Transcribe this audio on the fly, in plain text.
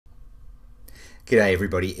G'day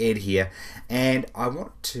everybody, Ed here, and I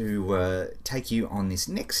want to take you on this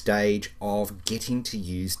next stage of getting to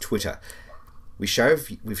use Twitter. We've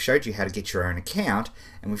showed you how to get your own account,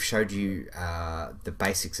 and we've showed you the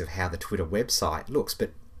basics of how the Twitter website looks, but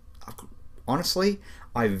honestly,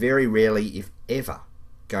 I very rarely, if ever,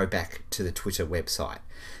 go back to the Twitter website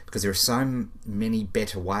because there are so many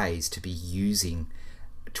better ways to be using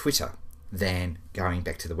Twitter than going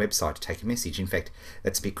back to the website to take a message. In fact,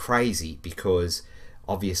 that's a bit crazy because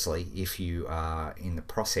obviously if you are in the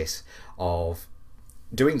process of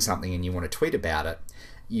doing something and you want to tweet about it,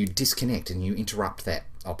 you disconnect and you interrupt that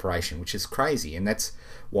operation, which is crazy, and that's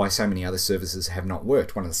why so many other services have not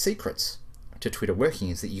worked. One of the secrets to Twitter working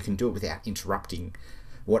is that you can do it without interrupting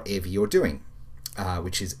whatever you're doing,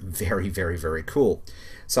 which is very, very, very cool.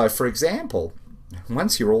 So for example,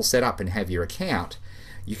 once you're all set up and have your account,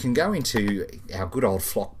 you can go into our good old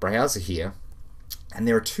Flock browser here, and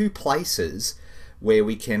there are two places where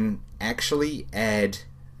we can actually add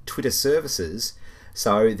Twitter services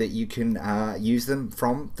so that you can use them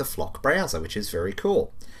from the Flock browser, which is very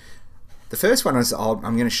cool. The first one is I'm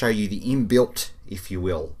going to show you the inbuilt, if you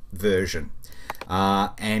will, version.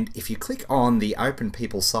 And if you click on the Open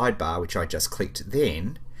People sidebar, which I just clicked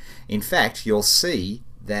then, in fact you'll see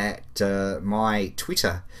that my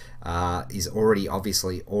Twitter is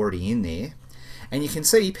obviously already in there, and you can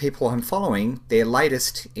see people I'm following, their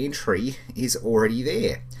latest entry is already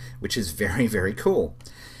there, which is very, very cool.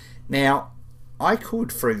 Now I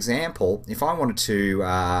could, for example, if I wanted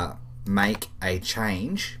to make a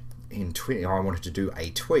change in Twitter, I wanted to do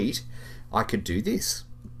a tweet, I could do this.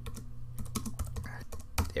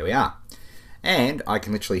 There we are, and I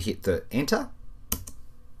can literally hit the enter,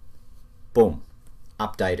 boom,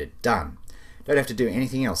 updated, done. Don't have to do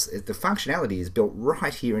anything else. The functionality is built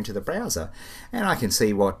right here into the browser, and I can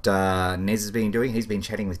see what Nez has been doing. He's been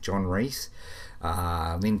chatting with John Reese.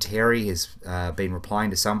 Lynn Terry has been replying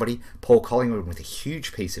to somebody. Paul Collingwood with a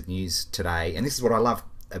huge piece of news today, and this is what I love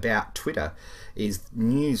about Twitter, is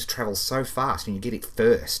news travels so fast and you get it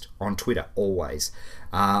first on Twitter always.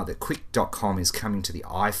 The quick.com is coming to the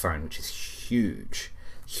iPhone, which is huge,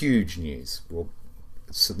 huge news. Well,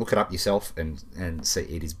 so look it up yourself and see,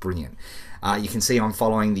 it is brilliant. You can see I'm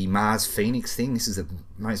following the Mars Phoenix thing. This is the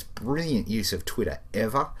most brilliant use of Twitter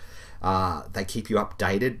ever. They keep you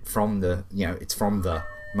updated from the, it's from the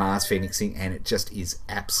Mars Phoenix thing, and it just is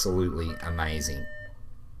absolutely amazing.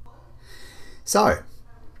 So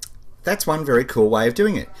that's one very cool way of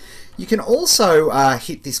doing it. You can also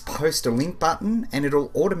hit this post a link button, and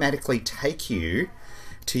it'll automatically take you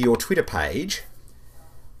to your Twitter page,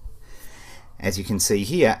 as you can see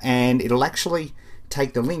here, and it'll actually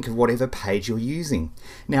take the link of whatever page you're using.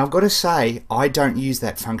 Now I've got to say, I don't use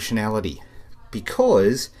that functionality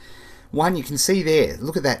because, one, you can see there,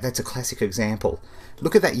 look at that, that's a classic example.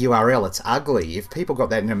 Look at that URL, it's ugly. If people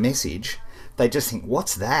got that in a message, they just think,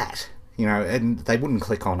 what's that? And they wouldn't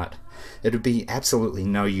click on it. It would be absolutely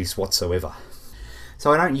no use whatsoever.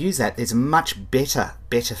 So I don't use that. There's a much better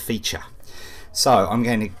feature. So I'm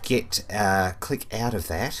going to click out of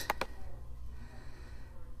that,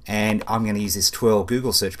 and I'm going to use this Twhirl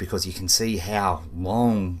Google search because you can see how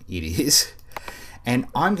long it is, and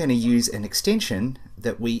I'm going to use an extension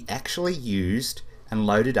that we actually used and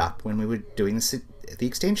loaded up when we were doing the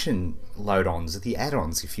extension load-ons, the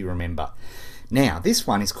add-ons, if you remember. Now this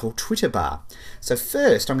one is called Twitter Bar. So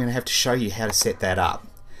first I'm going to have to show you how to set that up.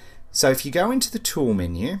 So if you go into the tool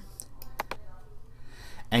menu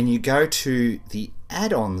and you go to the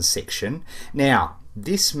add-ons section, now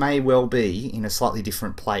this may well be in a slightly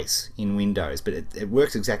different place in Windows, but it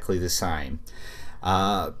works exactly the same.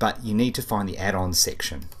 But you need to find the add-ons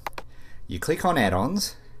section. You click on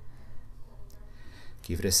add-ons,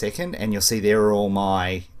 give it a second, and you'll see there are all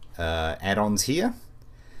my add-ons here.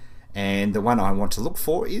 And the one I want to look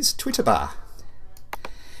for is Twitter Bar.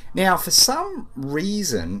 Now for some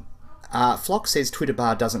reason Flock says Twitter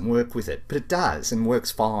Bar doesn't work with it, but it does and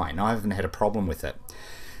works fine. I haven't had a problem with it.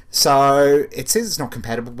 So it says it's not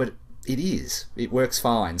compatible, but it is. It works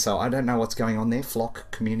fine. So I don't know what's going on there, Flock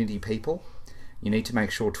community people. You need to make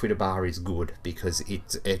sure Twitter Bar is good, because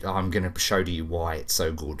I'm going to show to you why it's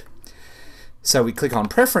so good. So we click on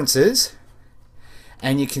Preferences,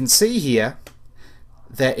 and you can see here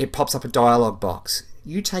that it pops up a dialog box.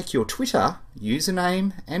 You take your Twitter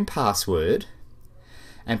username and password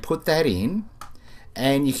and put that in,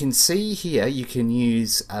 and you can see here you can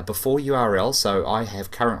use before URL. So I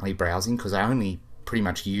have currently browsing because I only pretty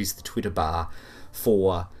much use the Twitter bar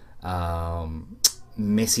for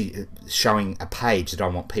showing a page that I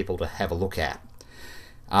want people to have a look at.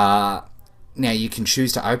 Now you can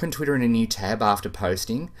choose to open Twitter in a new tab after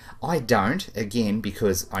posting. I don't, again,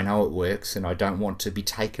 because I know it works and I don't want to be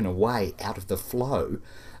taken away out of the flow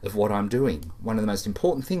of what I'm doing. One of the most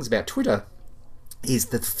important things about Twitter is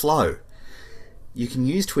the flow. You can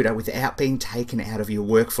use Twitter without being taken out of your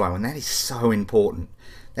workflow, and that is so important.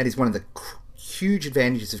 That is one of the huge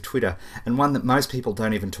advantages of Twitter, and one that most people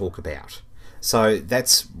don't even talk about. So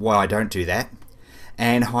that's why I don't do that.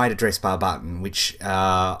 And hide address bar button, which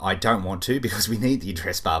I don't want to, because we need the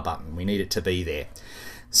address bar button. We need it to be there.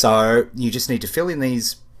 So you just need to fill in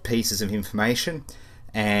these pieces of information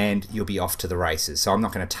and you'll be off to the races. So I'm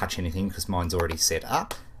not going to touch anything because mine's already set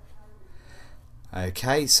up.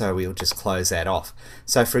 Okay, so we'll just close that off.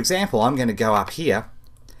 So for example, I'm going to go up here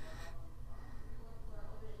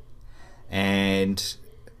and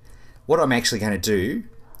what I'm actually going to do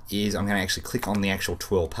is I'm going to actually click on the actual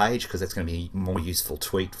Twhirl page, because that's going to be a more useful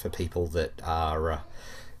tweet for people that are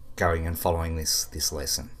going and following this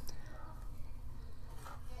lesson.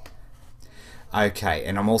 Okay,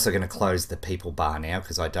 and I'm also going to close the people bar now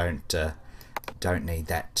because I don't need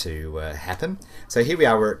that to happen. So here we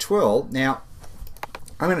are, we're at Twhirl. Now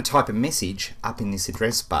I'm going to type a message up in this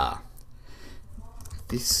address bar.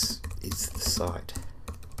 This is the site.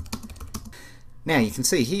 Now you can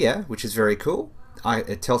see here, which is very cool,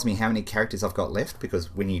 it tells me how many characters I've got left,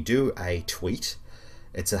 because when you do a tweet,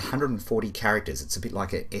 it's 140 characters. It's a bit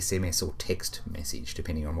like a SMS or text message,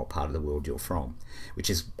 depending on what part of the world you're from, which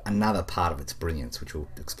is another part of its brilliance, which we'll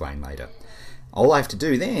explain later. All I have to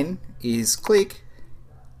do then is click,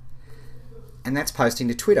 and that's posting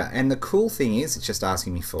to Twitter. And the cool thing is, it's just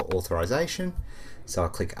asking me for authorization, so I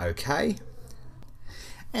click OK,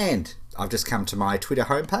 and I've just come to my Twitter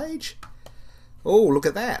homepage. Oh, look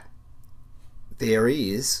at that. There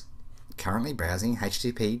is currently browsing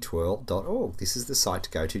http://twhirl.org. This is the site to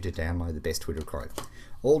go to download the best Twitter quote.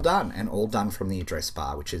 All done, and all done from the address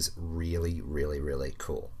bar, which is really, really, really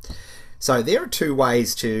cool. So there are two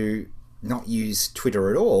ways to not use Twitter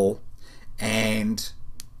at all and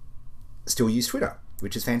still use Twitter,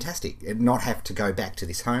 which is fantastic, and not have to go back to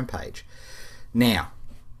this homepage. Now,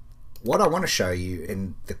 what I want to show you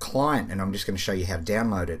in the client, and I'm just going to show you how to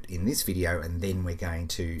download it in this video, and then we're going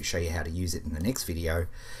to show you how to use it in the next video.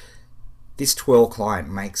 This Twhirl client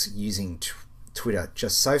makes using Twitter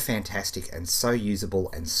just so fantastic and so usable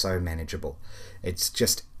and so manageable. It's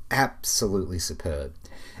just absolutely superb.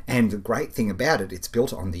 And the great thing about it, it's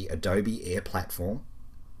built on the Adobe Air platform.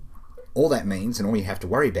 All that means, and all you have to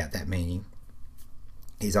worry about that meaning,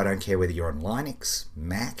 is I don't care whether you're on Linux,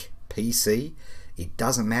 Mac, PC, it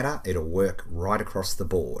doesn't matter, it'll work right across the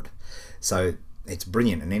board. So it's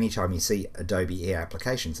brilliant, and anytime you see Adobe Air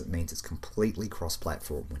applications, it means it's completely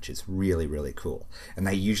cross-platform, which is really, really cool. And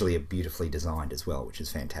they usually are beautifully designed as well, which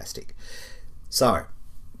is fantastic. So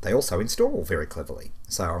they also install very cleverly.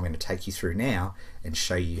 So I'm going to take you through now and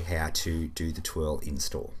show you how to do the Twhirl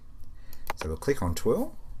install. So we'll click on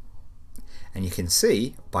Twhirl, and you can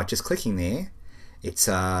see by just clicking there, it's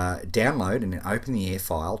download and open the Air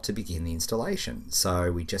file to begin the installation.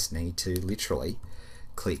 So we just need to literally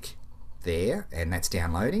click there, and that's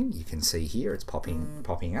downloading. You can see here it's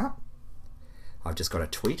popping up. I've just got a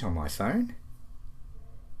tweet on my phone.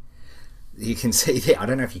 You can see there, I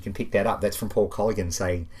don't know if you can pick that up, that's from Paul Colligan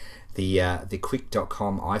saying the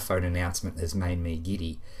quick.com iPhone announcement has made me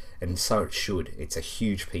giddy, and so it should. It's a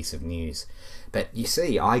huge piece of news. But you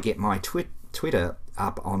see, I get my Twitter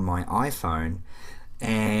up on my iPhone,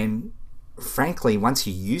 and frankly, once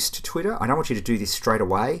you're used to Twitter, I don't want you to do this straight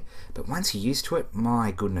away, but once you're used to it,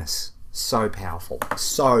 my goodness, so powerful,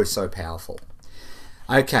 so powerful.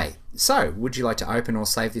 Okay, so would you like to open or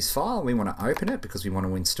save this file? We want to open it because we want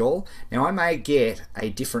to install. Now I may get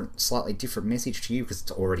a slightly different message to you because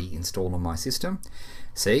it's already installed on my system.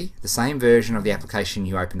 See, the same version of the application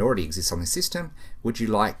you opened already exists on the system. Would you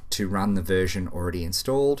like to run the version already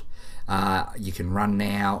installed? You can run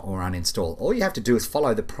now or uninstall. All you have to do is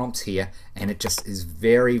follow the prompts here, and it just is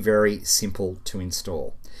very, very simple to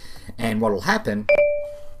install. And what will happen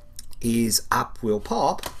is up will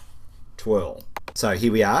pop Twhirl. So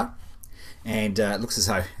here we are, and it looks as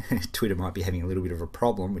though Twitter might be having a little bit of a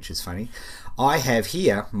problem, which is funny. I have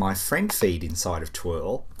here my friend feed inside of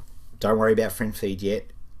Twhirl. Don't worry about friend feed yet.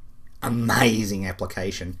 Amazing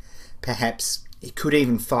application. Perhaps it could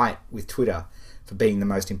even fight with Twitter for being the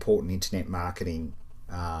most important internet marketing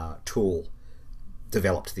tool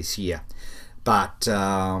developed this year. But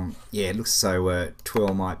yeah, it looks as though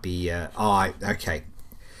Twhirl might be... okay.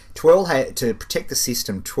 Twhirl to protect the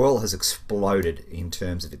system, Twhirl has exploded in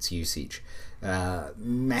terms of its usage.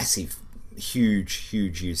 Massive, huge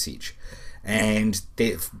usage. and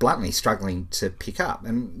they're bluntly struggling to pick up.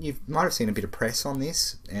 And you might have seen a bit of press on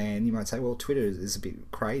this, and you might say, well, Twitter is a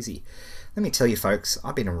bit crazy. Let me tell you folks,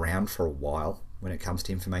 I've been around for a while when it comes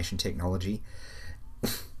to information technology.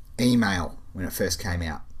 Email, when it first came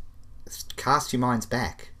out, cast your minds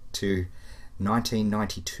back to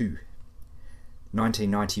 1992,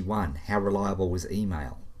 1991. How reliable was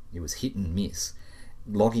email? It was hit and miss.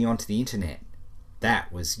 Logging onto the internet,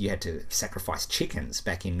 that was, you had to sacrifice chickens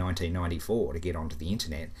back in 1994 to get onto the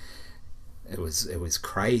internet. It was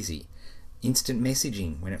crazy. Instant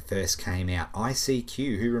messaging when it first came out.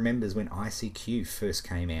 ICQ, who remembers when ICQ first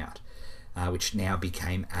came out, which now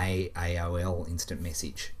became AOL Instant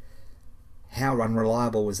Message. How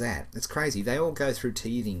unreliable was that? It's crazy. They all go through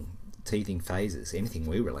teething phases. Anything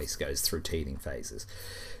we release goes through teething phases.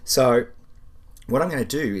 So what I'm going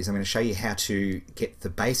to do is I'm going to show you how to get the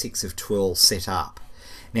basics of Twhirl set up.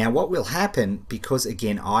 Now what will happen, because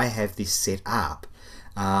again I have this set up,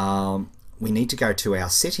 we need to go to our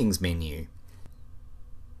settings menu.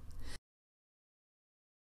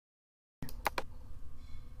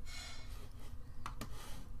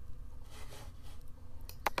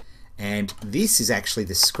 And this is actually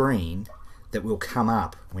the screen that will come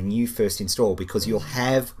up when you first install, because you'll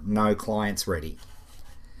have no clients ready.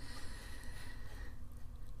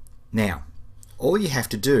 Now, all you have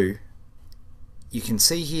to do, you can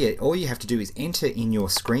see here, all you have to do is enter in your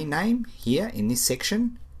screen name here in this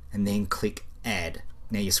section and then click add.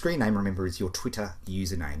 Now your screen name, remember, is your Twitter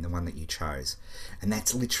username, the one that you chose. And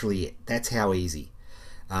that's literally it. That's how easy.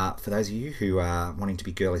 For those of you who are wanting to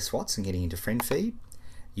be girly swats and getting into friend feed,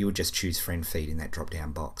 you would just choose friend feed in that drop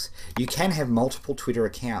down box. You can have multiple Twitter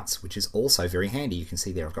accounts, which is also very handy. You can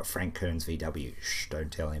see there I've got Frank Kearns VW. Shh, don't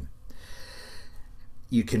tell him.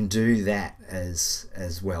 You can do that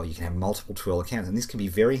as well. You can have multiple Twhirl accounts, and this can be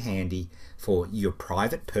very handy for your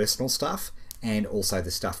private personal stuff and also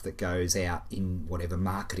the stuff that goes out in whatever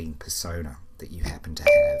marketing persona that you happen to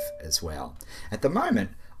have as well. At the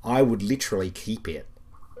moment, I would literally keep it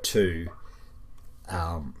to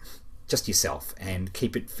just yourself and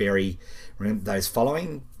keep it very, remember those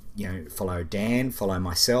following, follow Dan, follow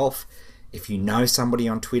myself. If you know somebody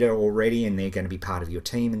on Twitter already and they're going to be part of your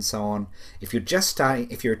team and so on. If you're just starting,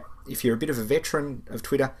 if you're a bit of a veteran of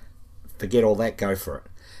Twitter, forget all that, go for it.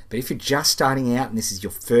 But if you're just starting out and this is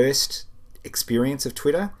your first experience of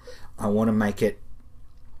Twitter, I want to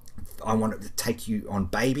take you on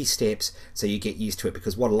baby steps so you get used to it,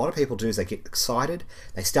 because what a lot of people do is they get excited,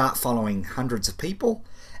 they start following hundreds of people,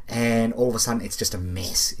 and all of a sudden it's just a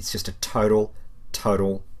mess. It's just a total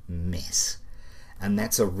mess. And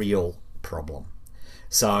that's a real problem.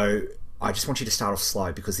 So I just want you to start off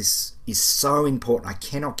slow, because this is so important. I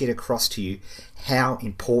cannot get across to you how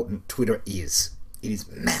important Twitter is. It is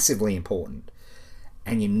massively important,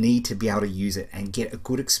 and you need to be able to use it and get a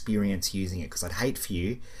good experience using it, because I'd hate for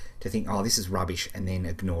you to think, oh, this is rubbish, and then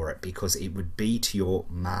ignore it, because it would be to your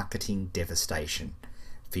marketing devastation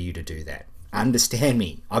for you to do that. Understand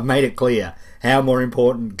me, I've made it clear. How more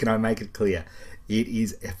important can I make it clear? It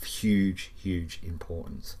is of huge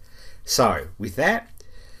importance. So with that,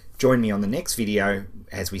 join me on the next video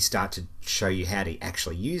as we start to show you how to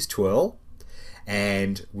actually use Twhirl,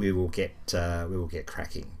 and we will get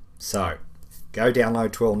cracking. So go download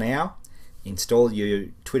Twhirl now, install your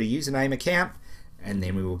Twitter username account, and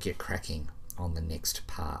then we will get cracking on the next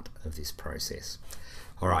part of this process.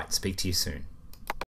 All right, speak to you soon.